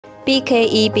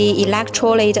BKE-B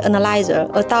electrolyte analyzer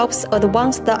adopts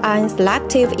advanced and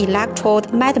selective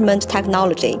electrode measurement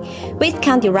technology, which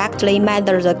can directly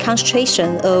measure the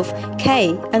concentration of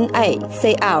K, Na,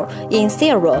 Cl in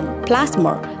serum,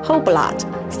 plasma, whole blood,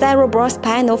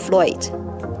 cerebrospinal fluid.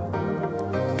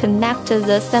 Connect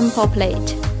the sample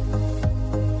plate.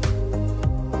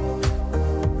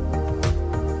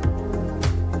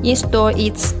 Install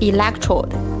its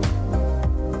electrode.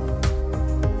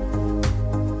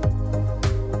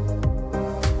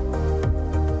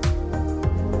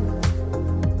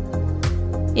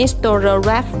 Install the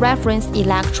reference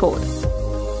electrode.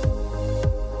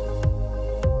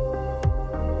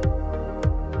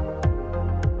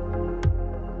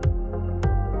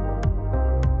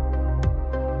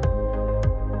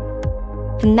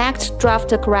 Connect draft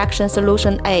correction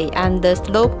solution A and the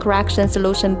slope correction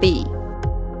solution B.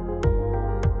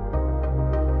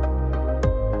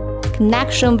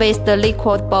 Connection with the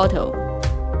liquid bottle.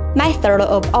 Method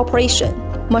of operation: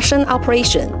 machine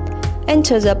operation.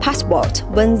 Enter the password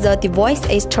when the device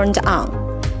is turned on.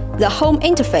 The home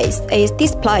interface is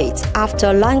displayed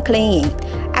after line cleaning.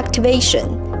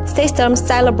 Activation: system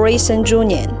calibration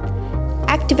union.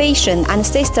 Activation and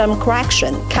system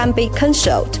correction can be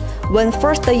cancelled when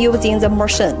first using the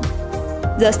machine.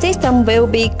 The system will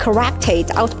be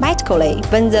corrected automatically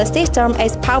when the system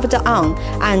is powered on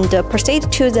and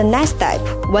proceed to the next step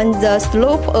when the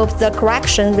slope of the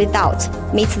correction result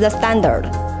meets the standard.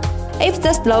 If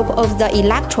the slope of the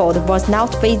electrode was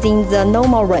not within the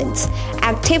normal range,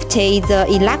 activate the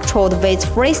electrode with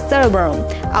freeze serum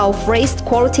or freeze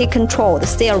quality controlled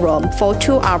serum for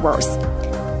 2 hours.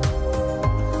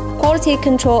 Quality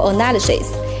control analysis: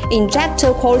 inject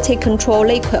quality control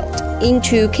liquid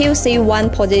into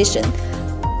QC1 position.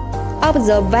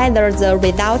 Observe whether the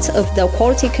result of the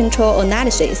quality control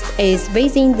analysis is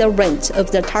within the range of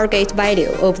the target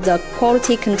value of the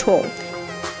quality control.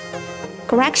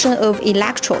 Correction of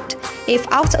electrode: if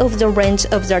out of the range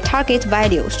of the target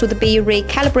value, should be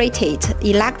recalibrated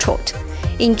electrode.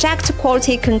 Inject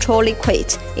quality control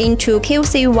liquid into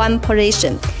QC1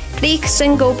 position. Click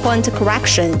single point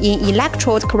correction in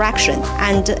electrode correction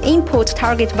and input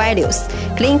target values.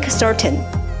 Click certain.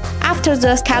 After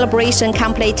the calibration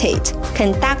completed,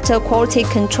 conduct a quality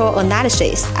control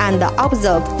analysis and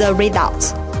observe the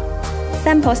results.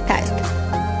 Samples test.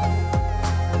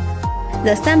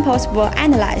 The samples were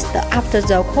analyzed after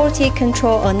the quality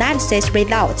control analysis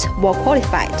results were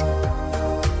qualified.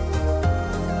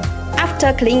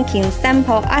 After clicking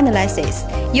sample analysis,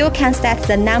 you can set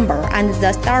the number and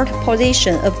the start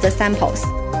position of the samples.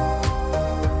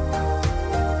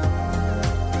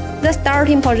 The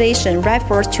starting position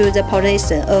refers to the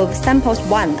position of samples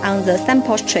 1 on the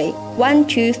samples tree, 1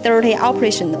 to 30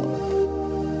 operational.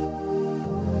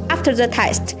 After the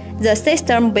test, the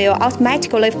system will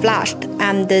automatically flush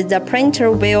and the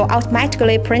printer will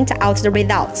automatically print out the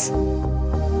results.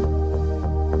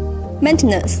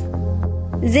 Maintenance.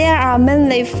 There are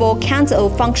mainly 4 kinds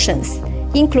of functions,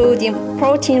 including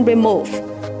protein remove,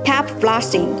 tap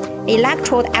flushing,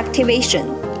 electrode activation,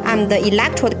 and the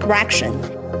electrode correction.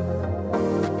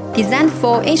 Designed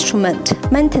for instrument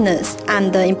maintenance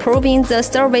and improving the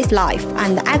service life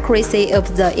and accuracy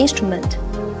of the instrument.